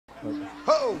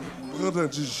Oh!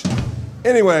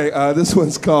 Anyway, this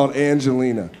one's called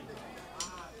Angelina.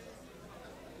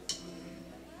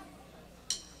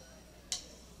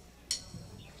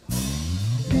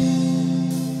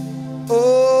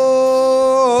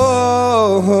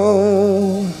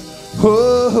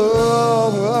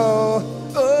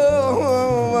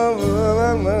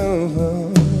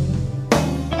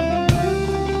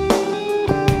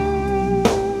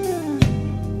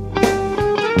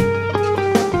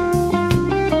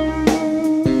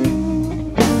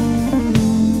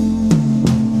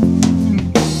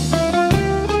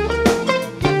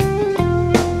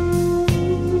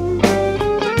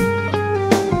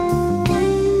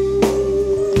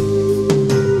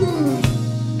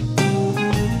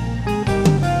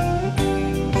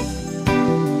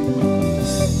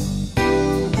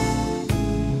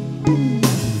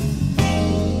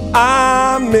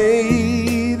 I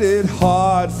made it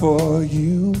hard for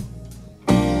you.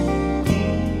 I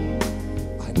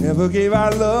never gave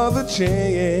our love a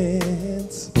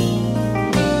chance.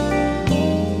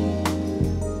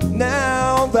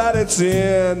 Now that it's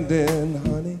ending,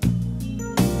 honey,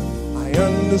 I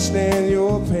understand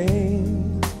your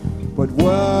pain. But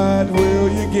what will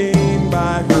you gain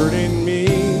by hurting me?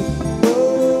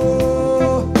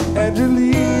 Oh,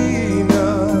 Angelina,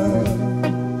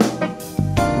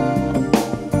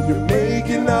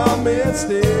 a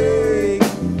mistake.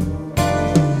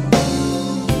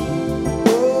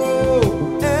 Oh,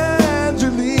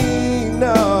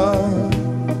 Angelina,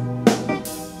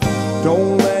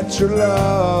 don't let your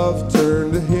love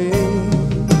turn to hate.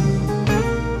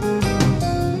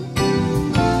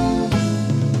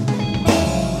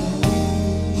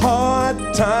 Hard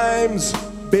times,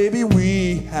 baby,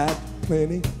 we had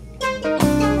plenty,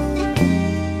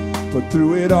 but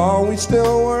through it all we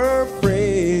still were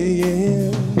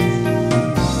friends.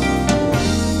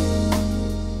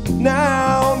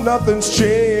 Now nothing's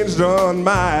changed on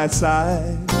my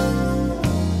side,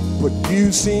 but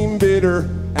you seem bitter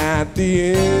at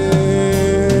the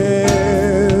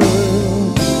end.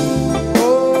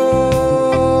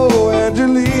 Oh,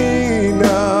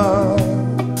 Angelina,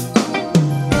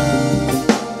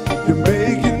 you're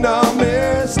making a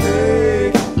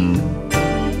mistake.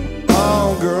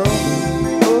 Oh, girl.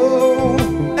 Oh,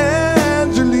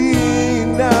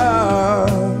 Angelina,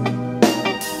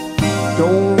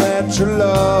 don't let your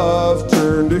love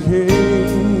turn to hate.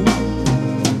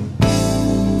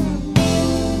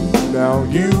 Now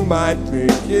you might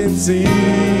think it's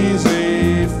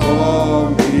easy for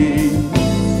me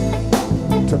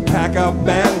to pack up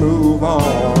and move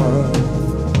on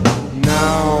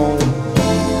now,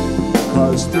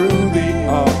 'cause through the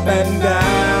up and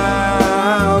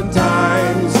down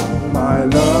times, my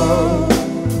love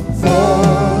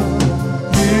for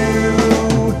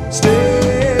you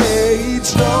stayed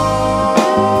strong.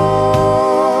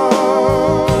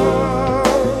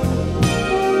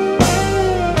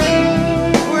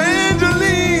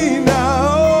 Angelina,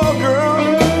 oh girl,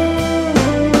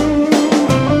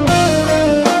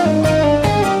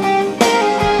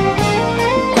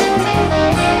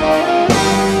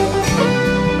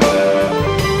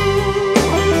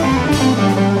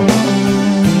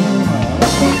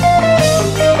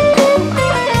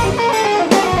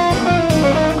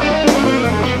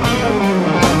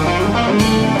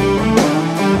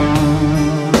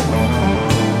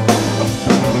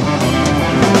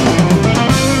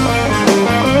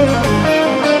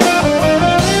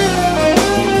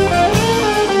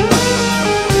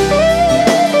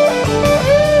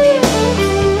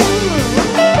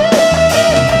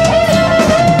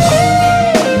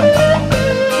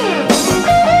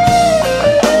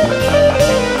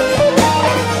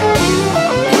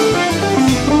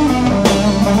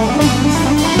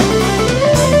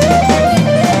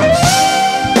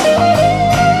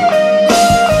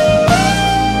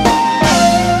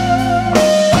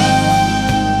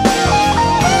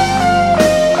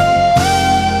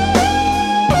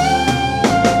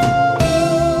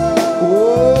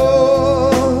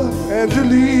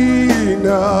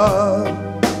 Angelina,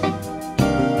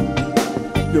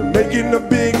 you're making a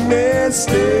big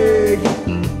mistake.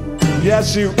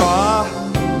 Yes, you are.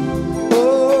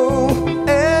 Oh,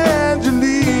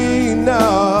 Angelina,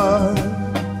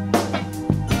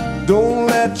 don't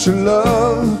let your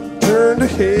love turn to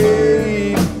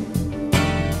hate.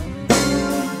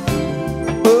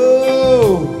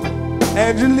 Oh,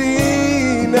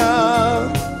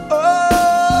 Angelina,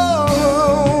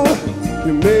 oh,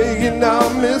 you're making a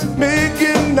mistake,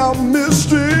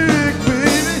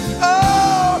 baby.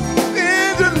 Oh,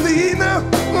 Angelina,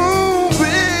 oh,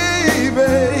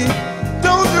 baby,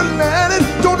 don't you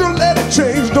let it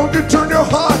change. Don't you turn your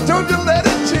heart, don't you let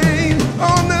it change.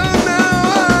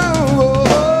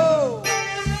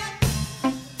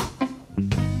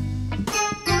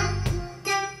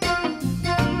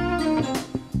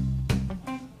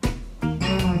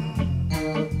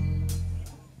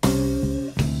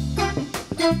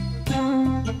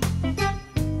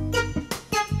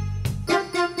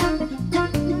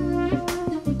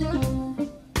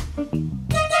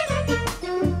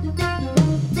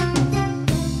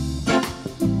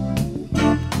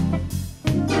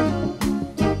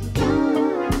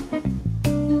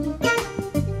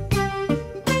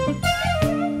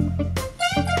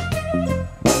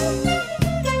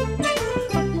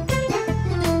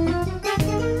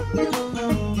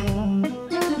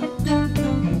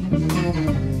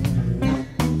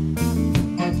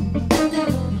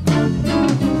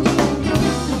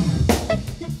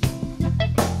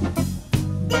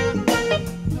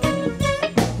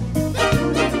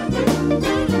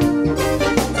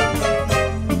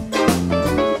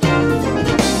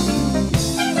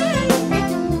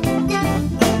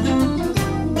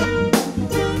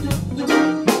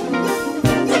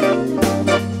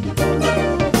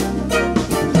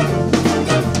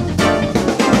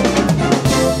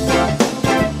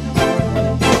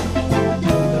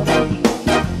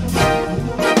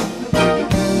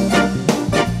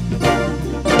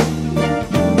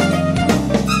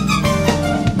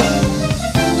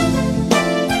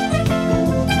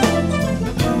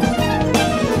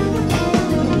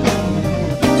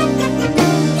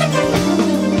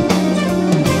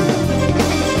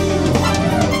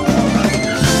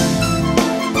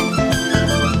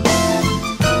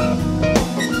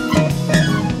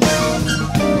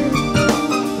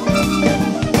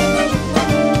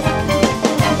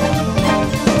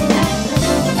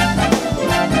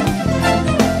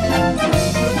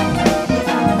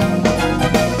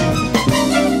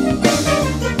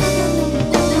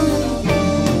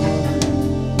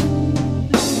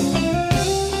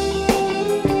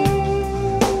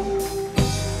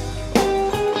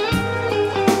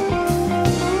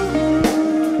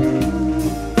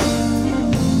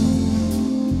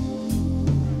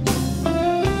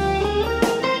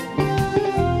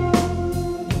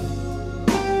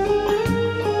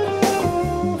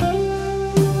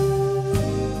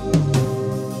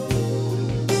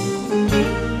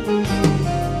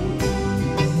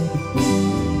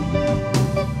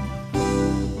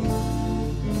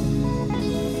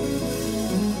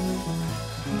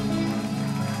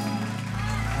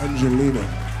 Angelina.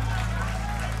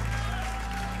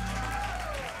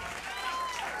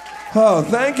 Oh,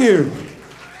 thank you.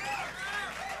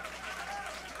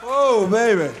 Oh,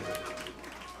 baby.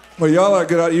 Well, y'all are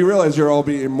good. You realize you'll all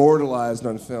be immortalized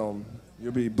on film.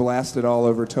 You'll be blasted all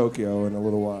over Tokyo in a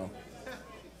little while.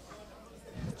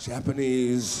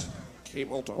 Japanese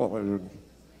cable television.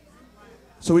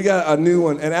 So we got a new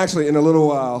one, and actually in a little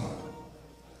while,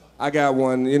 I got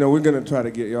one. You know, we're gonna try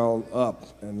to get y'all up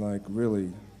and like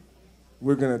really,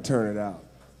 we're gonna turn it out.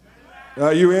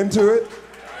 Are you into it?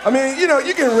 I mean, you know,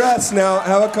 you can rest now,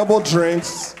 have a couple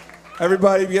drinks,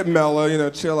 everybody get mellow, you know,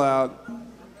 chill out.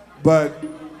 But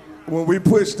when we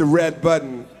push the red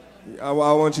button, I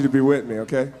want you to be with me,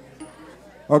 okay?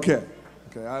 Okay,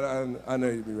 I know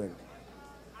you'll be ready.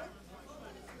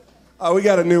 Oh, we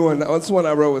got a new one. This one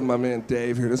I wrote with my man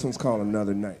Dave here. This one's called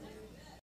Another Night.